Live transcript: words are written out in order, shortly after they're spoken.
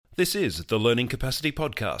This is the Learning Capacity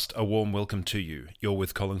Podcast. A warm welcome to you. You're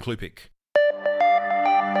with Colin Klupik.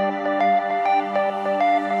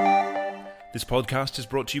 This podcast is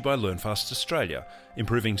brought to you by LearnFast Australia,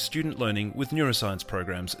 improving student learning with neuroscience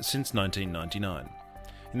programs since 1999.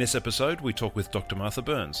 In this episode, we talk with Dr. Martha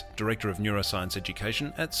Burns, Director of Neuroscience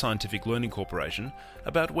Education at Scientific Learning Corporation,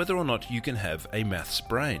 about whether or not you can have a maths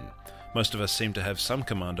brain. Most of us seem to have some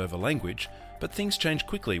command over language, but things change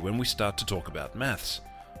quickly when we start to talk about maths.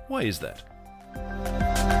 Why is that?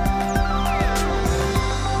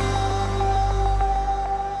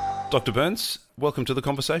 Dr. Burns, welcome to the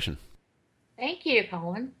conversation. Thank you,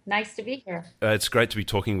 Colin. Nice to be here. It's great to be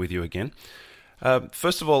talking with you again.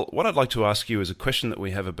 First of all, what I'd like to ask you is a question that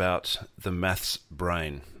we have about the maths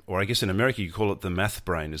brain, or I guess in America you call it the math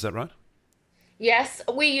brain. Is that right? Yes,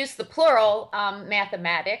 we use the plural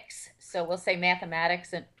mathematics. So we'll say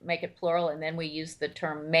mathematics and make it plural, and then we use the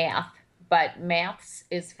term math. But maths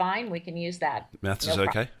is fine. We can use that. Maths is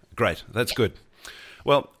okay? Great. That's good.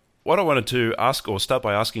 Well, what I wanted to ask or start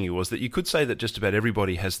by asking you was that you could say that just about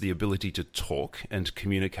everybody has the ability to talk and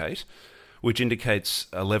communicate, which indicates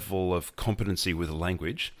a level of competency with a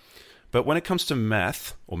language. But when it comes to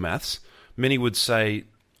math or maths, many would say,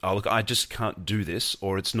 oh, look, I just can't do this,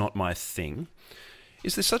 or it's not my thing.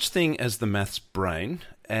 Is there such thing as the maths brain,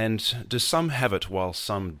 and do some have it while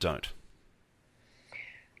some don't?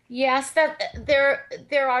 Yes, that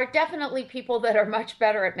there are definitely people that are much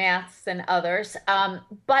better at maths than others.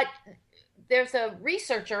 But there's a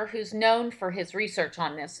researcher who's known for his research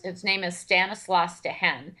on this. His name is Stanislas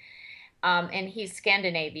Dehaene, and he's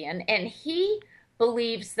Scandinavian. And he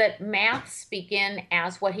believes that maths begin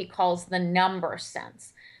as what he calls the number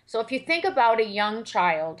sense. So if you think about a young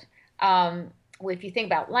child, if you think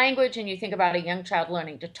about language and you think about a young child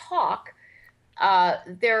learning to talk,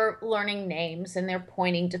 they're learning names and they're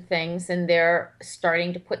pointing to things and they're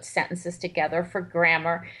starting to put sentences together for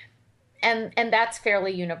grammar. And that's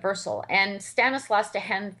fairly universal. And Stanislas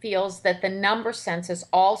Dehaene feels that the number sense is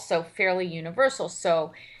also fairly universal.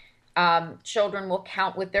 So children will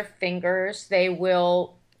count with their fingers.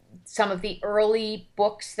 Some of the early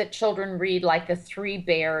books that children read, like the Three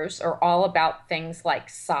Bears, are all about things like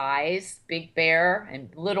size, big bear and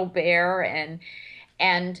little bear, and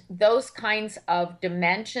those kinds of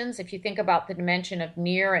dimensions. If you think about the dimension of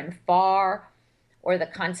near and far, or the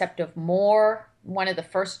concept of more, one of the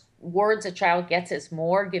first words a child gets is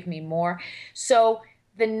more, give me more. So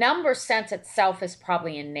the number sense itself is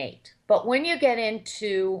probably innate. But when you get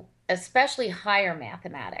into especially higher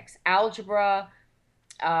mathematics, algebra,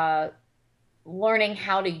 learning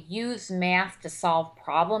how to use math to solve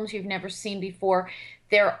problems you've never seen before,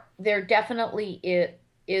 there definitely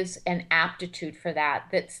is an aptitude for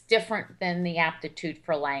that's different than the aptitude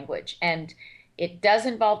for language. And it does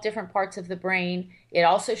involve different parts of the brain. It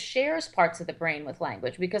also shares parts of the brain with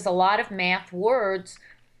language, because a lot of math words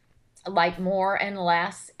like more and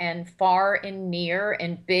less and far and near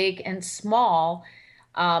and big and small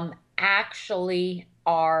actually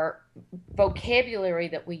are vocabulary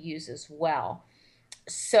that we use as well.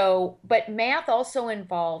 So, but math also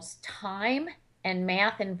involves time, and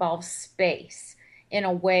math involves space in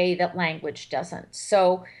a way that language doesn't.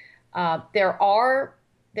 So there are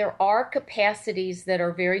capacities that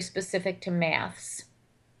are very specific to maths.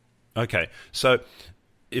 Okay, so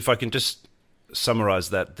if I can just summarize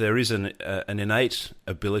that, there is an innate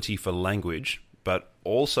ability for language, but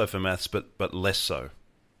also for maths, but less so.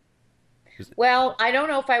 Well, I don't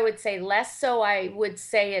know if I would say less so. I would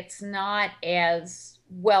say it's not as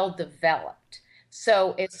well developed.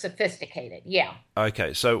 So it's sophisticated, yeah.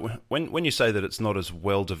 Okay, so when you say that it's not as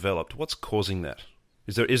well developed, what's causing that?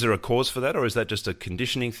 Is there a cause for that, or is that just a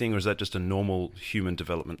conditioning thing, or is that just a normal human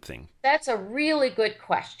development thing? That's a really good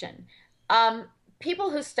question. People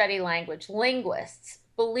who study language, linguists,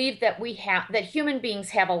 believe that human beings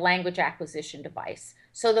have a language acquisition device,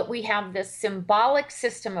 so that we have this symbolic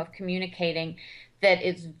system of communicating that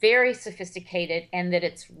is very sophisticated and that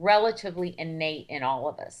it's relatively innate in all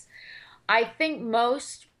of us. I think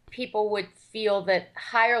most people would feel that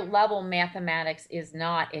higher level mathematics is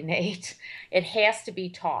not innate. It has to be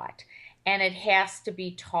taught, and it has to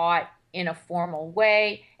be taught in a formal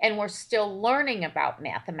way, and we're still learning about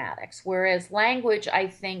mathematics, whereas language, I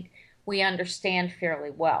think, we understand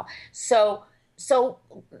fairly well. So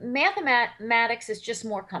mathematics is just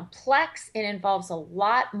more complex. It involves a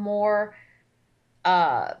lot more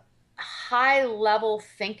high-level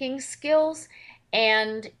thinking skills,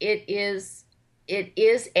 and it is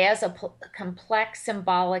as a complex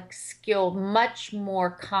symbolic skill much more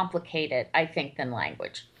complicated, I think, than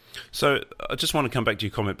language. So I just want to come back to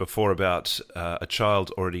your comment before about a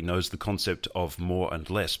child already knows the concept of more and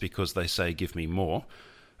less because they say, give me more.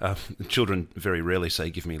 Children very rarely say,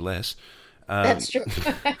 give me less. That's true.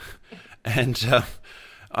 And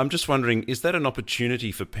I'm just wondering, is that an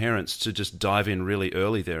opportunity for parents to just dive in really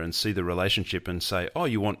early there and see the relationship and say, oh,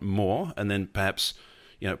 you want more? And then perhaps,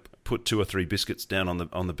 put 2 or 3 biscuits down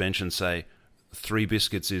on the bench and say, 3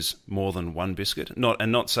 biscuits is more than 1 biscuit.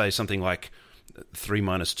 Not say something like 3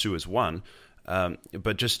 minus 2 is 1,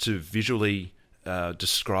 but just to visually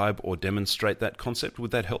describe or demonstrate that concept.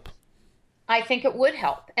 Would that help? I think it would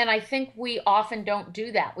help. And I think we often don't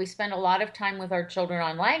do that. We spend a lot of time with our children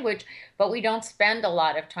on language, but we don't spend a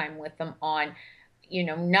lot of time with them on,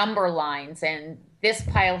 number lines and this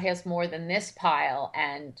pile has more than this pile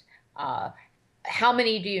and how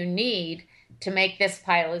many do you need to make this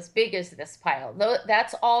pile as big as this pile.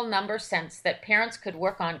 That's all number sense that parents could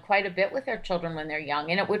work on quite a bit with their children when they're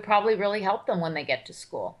young, and it would probably really help them when they get to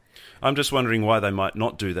school. I'm just wondering why they might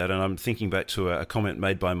not do that, and I'm thinking back to a comment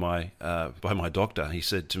made by my doctor. He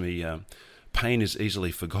said to me, "Pain is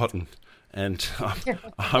easily forgotten," and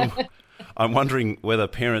I'm wondering whether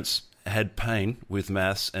parents had pain with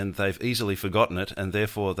maths and they've easily forgotten it, and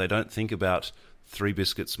therefore they don't think about 3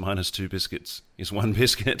 biscuits minus 2 biscuits is 1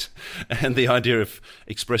 biscuit, and the idea of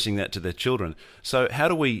expressing that to their children. So how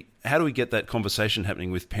do we get that conversation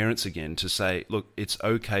happening with parents again to say, look, it's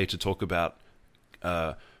okay to talk about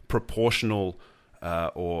proportional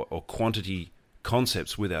or quantity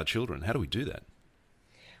concepts with our children? How do we do that?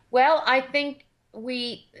 Well, I think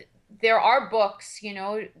there are books,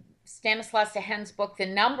 Stanislaus Dehaene's book, The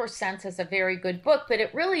Number Sense, is a very good book, but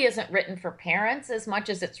it really isn't written for parents as much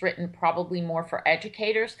as it's written probably more for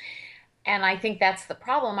educators. And I think that's the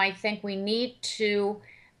problem. I think we need to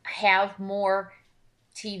have more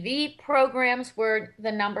TV programs where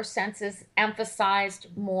the number sense is emphasized,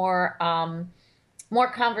 more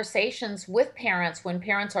conversations with parents when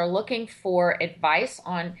parents are looking for advice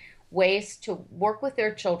on ways to work with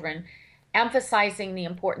their children, emphasizing the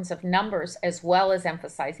importance of numbers as well as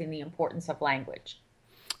emphasizing the importance of language.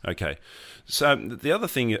 Okay. So the other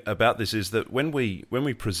thing about this is that when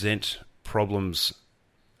we present problems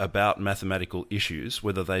about mathematical issues,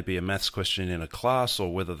 whether they be a maths question in a class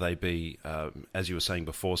or whether they be, as you were saying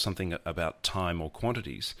before, something about time or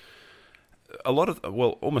quantities,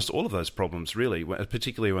 almost all of those problems really,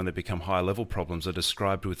 particularly when they become higher level problems, are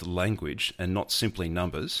described with language and not simply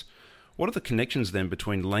numbers. What are the connections then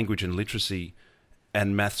between language and literacy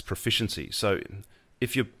and maths proficiency? So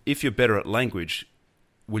if you're better at language,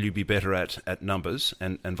 will you be better at numbers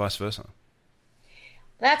and vice versa?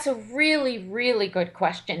 That's a really, really good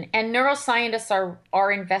question. And neuroscientists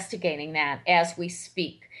are investigating that as we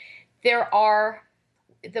speak.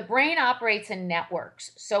 The brain operates in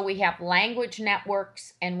networks. So we have language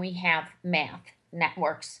networks and we have math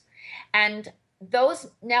networks. And those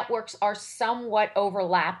networks are somewhat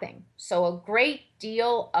overlapping. So a great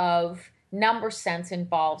deal of number sense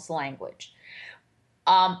involves language.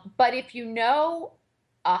 But if you know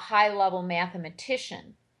a high-level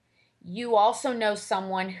mathematician, you also know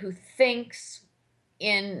someone who thinks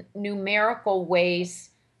in numerical ways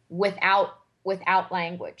without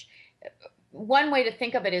language. One way to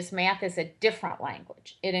think of it is math is a different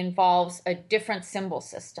language. It involves a different symbol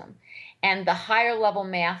system. And the higher level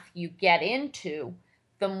math you get into,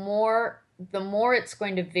 the more it's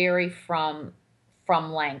going to vary from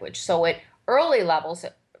language. So at early levels,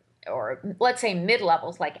 or let's say mid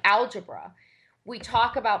levels like algebra, we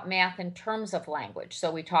talk about math in terms of language.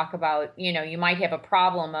 So we talk about, you might have a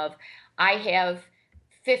problem of, I have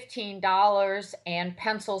 $15 and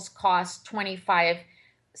pencils cost 25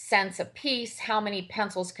 cents a piece. How many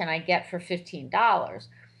pencils can I get for $15?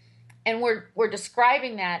 And we're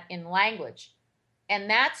describing that in language. And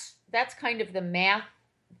that's kind of the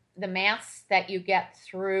maths that you get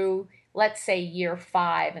through, let's say, year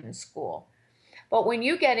 5 in school. But when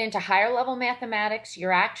you get into higher level mathematics,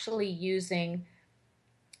 you're actually using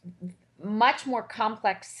much more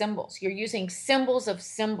complex symbols. You're using symbols of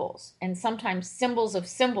symbols and sometimes symbols of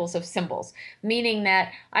symbols of symbols, meaning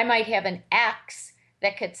that I might have an X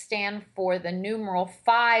that could stand for the numeral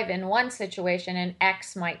 5 in one situation, and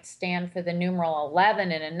X might stand for the numeral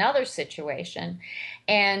 11 in another situation.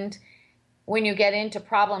 And when you get into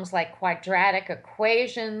problems like quadratic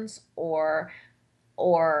equations or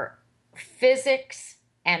physics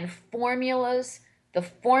and formulas, the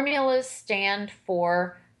formulas stand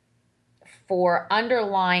for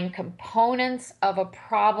underlying components of a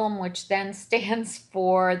problem, which then stands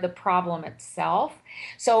for the problem itself.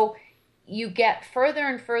 So you get further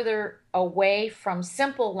and further away from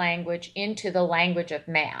simple language into the language of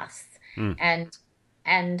math. And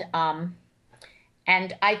And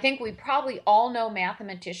and I think we probably all know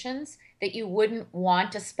mathematicians that you wouldn't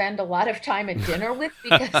want to spend a lot of time at dinner with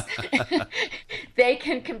because they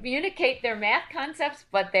can communicate their math concepts,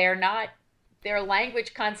 but they're not, their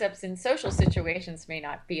language concepts in social situations may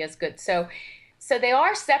not be as good. So they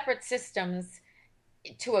are separate systems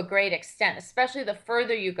to a great extent, especially the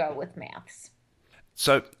further you go with maths.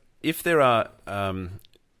 So if there are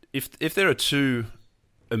if there are two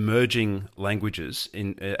emerging languages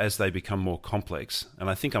in as they become more complex, and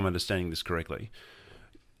I think I'm understanding this correctly,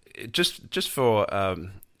 just for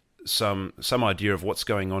some idea of what's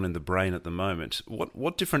going on in the brain at the moment,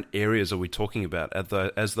 what different areas are we talking about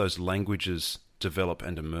as those languages develop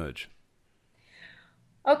and emerge?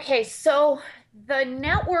 Okay, so the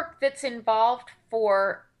network that's involved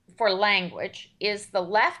for language is the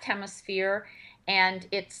left hemisphere, and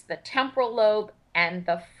it's the temporal lobe and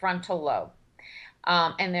the frontal lobe.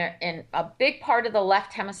 And a big part of the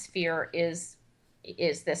left hemisphere is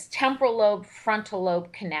this temporal lobe frontal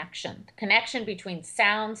lobe connection, the connection between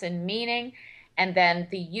sounds and meaning, and then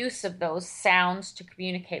the use of those sounds to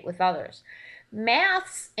communicate with others.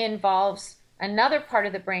 Maths involves another part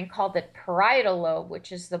of the brain called the parietal lobe,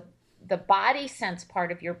 which is the body sense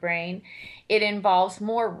part of your brain. It involves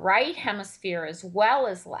more right hemisphere as well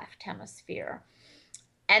as left hemisphere.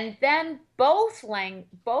 And then both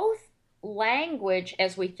language,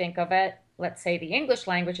 as we think of it, let's say the English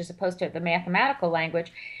language as opposed to the mathematical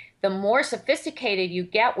language, the more sophisticated you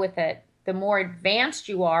get with it, the more advanced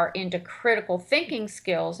you are into critical thinking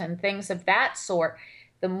skills and things of that sort,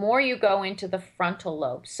 the more you go into the frontal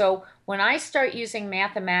lobe. So when I start using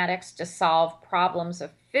mathematics to solve problems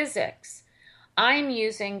of physics, I'm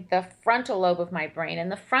using the frontal lobe of my brain.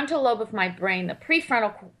 And the frontal lobe of my brain, the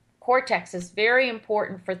prefrontal cortex, is very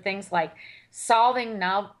important for things like solving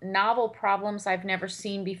novel problems I've never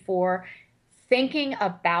seen before, thinking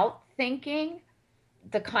about thinking,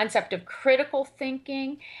 the concept of critical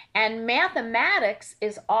thinking. And mathematics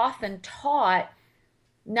is often taught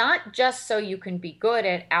not just so you can be good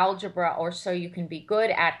at algebra or so you can be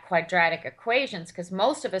good at quadratic equations, because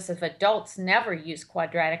most of us as adults never use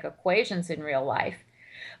quadratic equations in real life,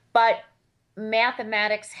 but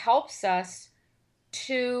mathematics helps us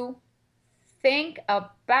to think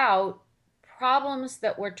about problems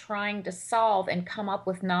that we're trying to solve and come up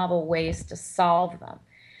with novel ways to solve them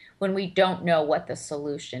when we don't know what the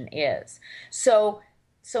solution is. So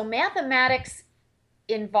mathematics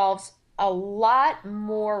involves a lot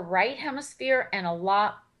more right hemisphere and a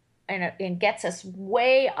lot and gets us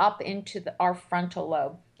way up into our frontal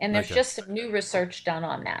lobe. And there's just some new research done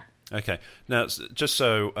on that. Okay. Now, just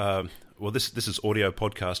so, well, this is audio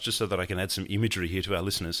podcast, just so that I can add some imagery here to our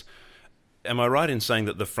listeners. Am I right in saying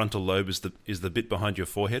that the frontal lobe is the bit behind your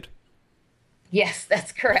forehead? Yes,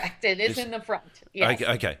 that's correct. It is in the front. Yes.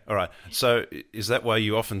 Okay, all right. So is that why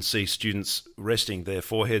you often see students resting their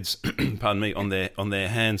foreheads, pardon me, on their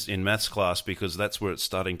hands in maths class, because that's where it's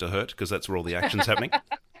starting to hurt, because that's where all the action's happening?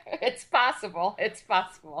 It's possible. It's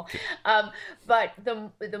possible. But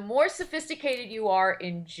the more sophisticated you are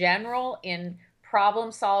in general in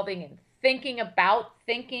problem solving and thinking about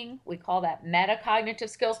thinking, we call that metacognitive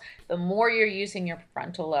skills, the more you're using your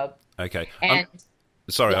frontal lobe. Okay. And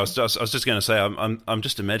sorry, yeah. I was just going to say I'm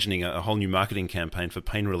just imagining a whole new marketing campaign for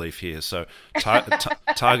pain relief here. So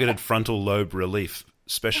targeted frontal lobe relief,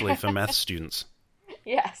 especially for math students.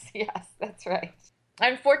 Yes, that's right.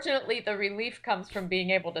 Unfortunately, the relief comes from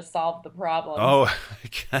being able to solve the problem. Oh,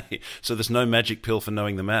 okay. So there's no magic pill for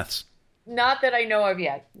knowing the maths. Not that I know of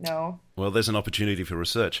yet, no. Well, there's an opportunity for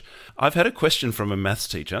research. I've had a question from a maths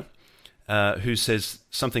teacher who says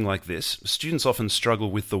something like this: students often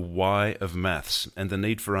struggle with the why of maths and the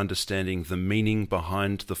need for understanding the meaning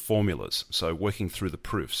behind the formulas, so working through the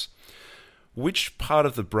proofs. Which part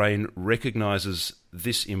of the brain recognizes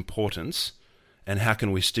this importance, and how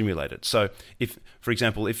can we stimulate it? So, for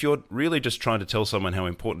example, if you're really just trying to tell someone how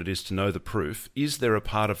important it is to know the proof, is there a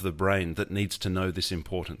part of the brain that needs to know this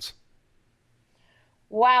importance?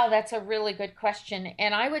 Wow, that's a really good question.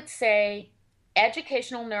 And I would say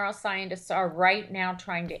educational neuroscientists are right now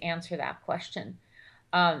trying to answer that question.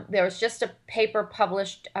 There was just a paper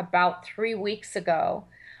published about 3 weeks ago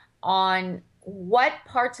on what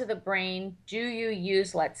parts of the brain do you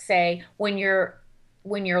use, let's say, when you're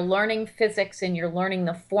learning physics and you're learning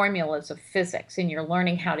the formulas of physics and you're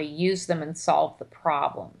learning how to use them and solve the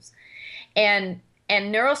problems. And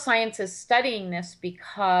neuroscience is studying this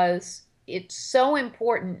because it's so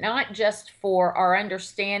important, not just for our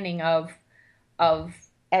understanding of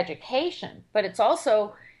education, but it's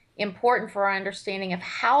also important for our understanding of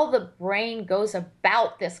how the brain goes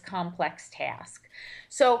about this complex task.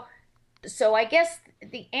 So I guess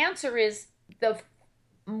the answer is the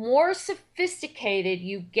more sophisticated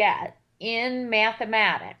you get in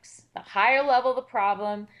mathematics, the higher level the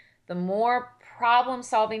problem, the more problem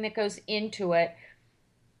solving that goes into it,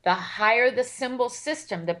 the higher the symbol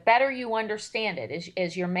system, the better you understand it,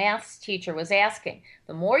 as your maths teacher was asking.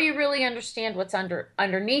 The more you really understand what's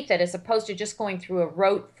underneath it, as opposed to just going through a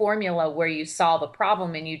rote formula where you solve a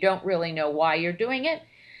problem and you don't really know why you're doing it,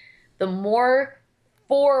 the more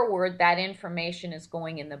forward that information is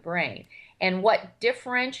going in the brain. And what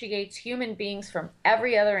differentiates human beings from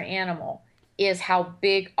every other animal is how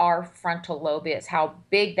big our frontal lobe is, how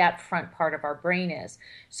big that front part of our brain is.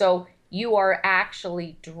 So you are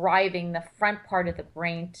actually driving the front part of the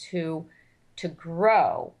brain to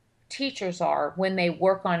grow. Teachers are, when they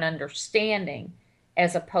work on understanding,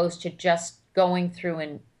 as opposed to just going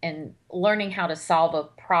through and learning how to solve a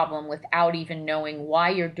problem without even knowing why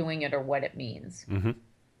you're doing it or what it means. Mm-hmm.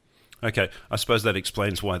 Okay, I suppose that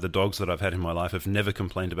explains why the dogs that I've had in my life have never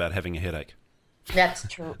complained about having a headache. That's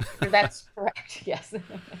true. That's correct, yes.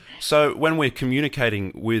 So when we're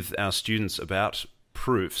communicating with our students about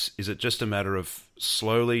proofs, is it just a matter of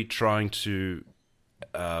slowly trying to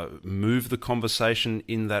move the conversation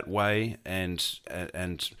in that way and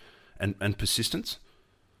persistence?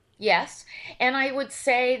 Yes, and I would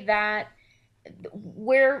say that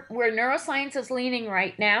where neuroscience is leaning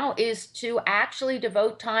right now is to actually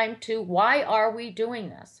devote time to why are we doing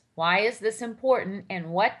this? Why is this important,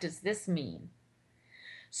 and what does this mean?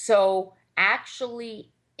 So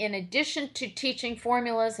actually, in addition to teaching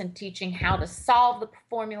formulas and teaching how to solve the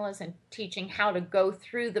formulas and teaching how to go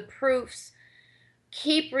through the proofs,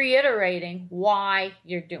 keep reiterating why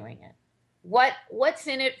you're doing it. What's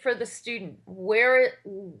in it for the student?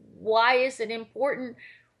 Why is it important?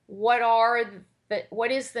 What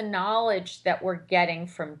is the knowledge that we're getting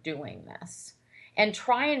from doing this? And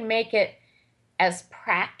try and make it as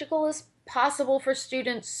practical as possible for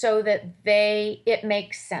students so that it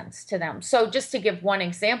makes sense to them. So just to give one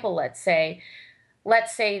example, let's say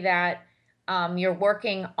that you're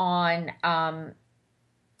working on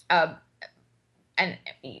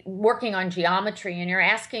working on geometry, and you're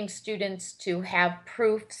asking students to have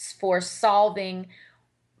proofs for solving,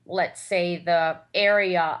 let's say, the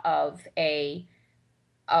area of a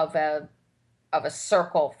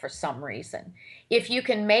circle for some reason. If you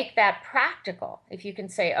can make that practical, if you can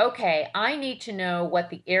say, okay, I need to know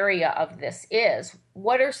what the area of this is.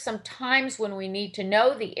 What are some times when we need to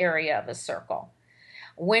know the area of a circle?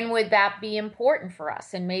 When would that be important for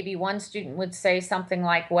us? And maybe one student would say something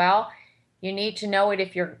like, well, you need to know it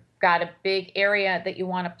if you've got a big area that you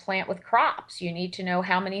want to plant with crops. You need to know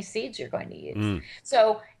how many seeds you're going to use.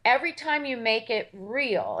 So every time you make it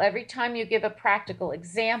real, every time you give a practical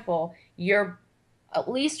example, you're, at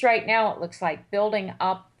least right now, it looks like, building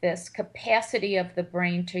up this capacity of the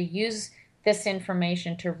brain to use this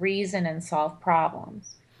information to reason and solve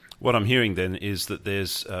problems. What I'm hearing then is that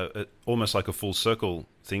there's almost like a full circle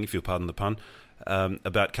thing, if you'll pardon the pun,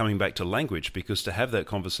 about coming back to language, because to have that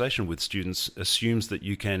conversation with students assumes that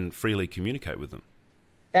you can freely communicate with them.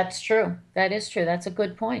 That's true. That is true. That's a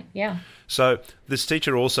good point. Yeah. So this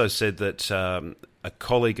teacher also said that a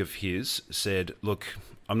colleague of his said, look,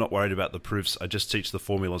 I'm not worried about the proofs. I just teach the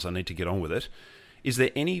formulas. I need to get on with it. Is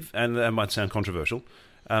there any, and that might sound controversial,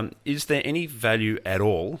 is there any value at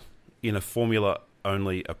all in a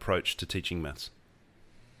formula-only approach to teaching maths?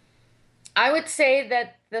 I would say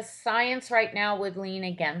that the science right now would lean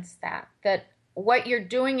against that. That what you're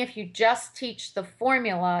doing if you just teach the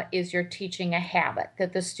formula is you're teaching a habit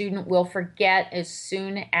that the student will forget as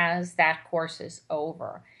soon as that course is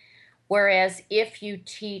over. Whereas if you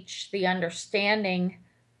teach the understanding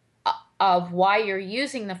of why you're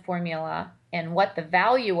using the formula and what the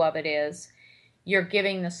value of it is, you're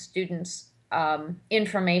giving the students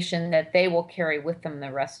information that they will carry with them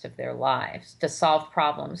the rest of their lives to solve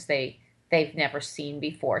problems they've never seen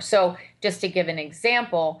before. So just to give an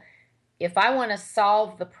example, if I want to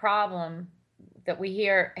solve the problem that we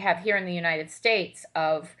have here in the United States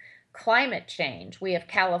of climate change, we have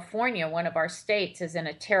California, one of our states, is in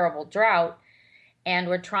a terrible drought, and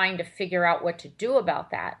we're trying to figure out what to do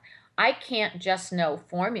about that. I can't just know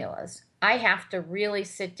formulas. I have to really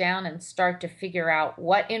sit down and start to figure out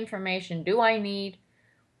what information do I need,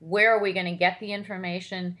 where are we going to get the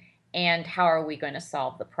information, and how are we going to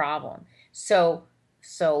solve the problem. So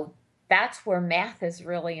that's where math is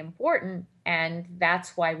really important, and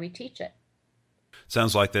that's why we teach it.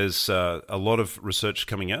 Sounds like there's a lot of research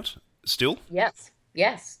coming out still? Yes,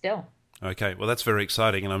 still. Okay, well, that's very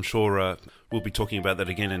exciting, and I'm sure we'll be talking about that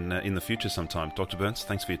again in the future sometime. Dr. Burns,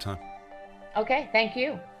 thanks for your time. Okay, thank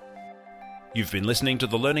you. You've been listening to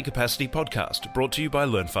the Learning Capacity Podcast, brought to you by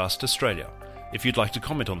LearnFast Australia. If you'd like to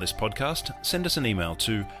comment on this podcast, send us an email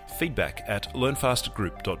to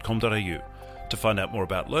feedback@learnfastgroup.com.au. To find out more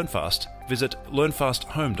about LearnFast, visit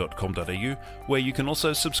learnfasthome.com.au, where you can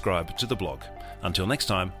also subscribe to the blog. Until next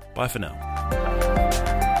time, bye for now.